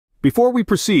Before we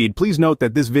proceed, please note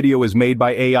that this video is made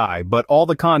by AI, but all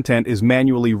the content is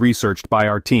manually researched by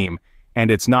our team, and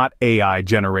it's not AI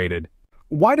generated.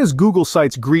 Why does Google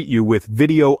Sites greet you with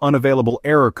video unavailable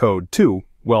error code 2?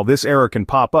 Well, this error can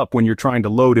pop up when you're trying to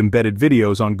load embedded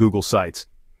videos on Google Sites.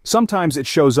 Sometimes it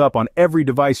shows up on every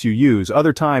device you use,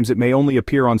 other times it may only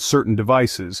appear on certain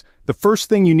devices. The first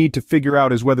thing you need to figure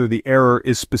out is whether the error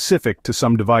is specific to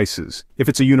some devices. If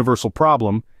it's a universal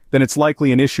problem, then it's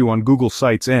likely an issue on Google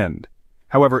Sites' end.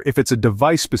 However, if it's a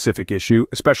device-specific issue,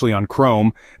 especially on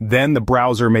Chrome, then the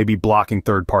browser may be blocking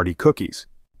third-party cookies.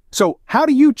 So, how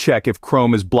do you check if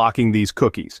Chrome is blocking these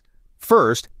cookies?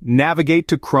 First, navigate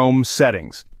to Chrome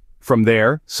Settings. From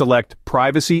there, select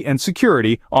Privacy and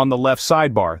Security on the left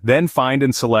sidebar, then find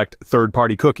and select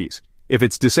Third-Party Cookies. If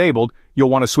it's disabled, you'll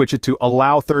want to switch it to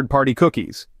Allow Third-Party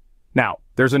Cookies. Now,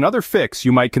 there's another fix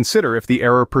you might consider if the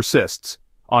error persists.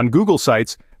 On Google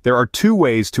Sites, there are two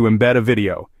ways to embed a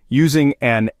video, using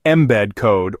an embed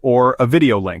code or a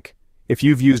video link. If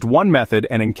you've used one method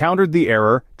and encountered the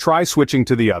error, try switching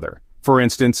to the other. For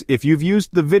instance, if you've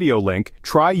used the video link,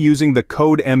 try using the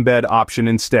code embed option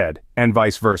instead, and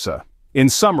vice versa. In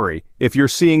summary, if you're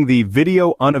seeing the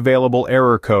video unavailable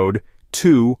error code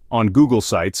 2 on Google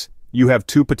Sites, you have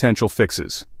two potential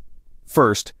fixes.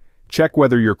 First, check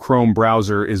whether your Chrome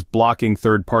browser is blocking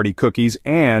third-party cookies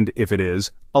and, if it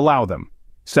is, allow them.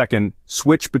 Second,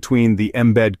 switch between the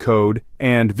embed code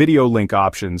and video link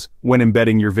options when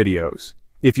embedding your videos.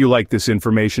 If you like this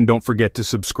information, don't forget to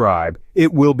subscribe.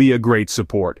 It will be a great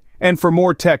support. And for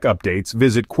more tech updates,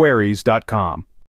 visit queries.com.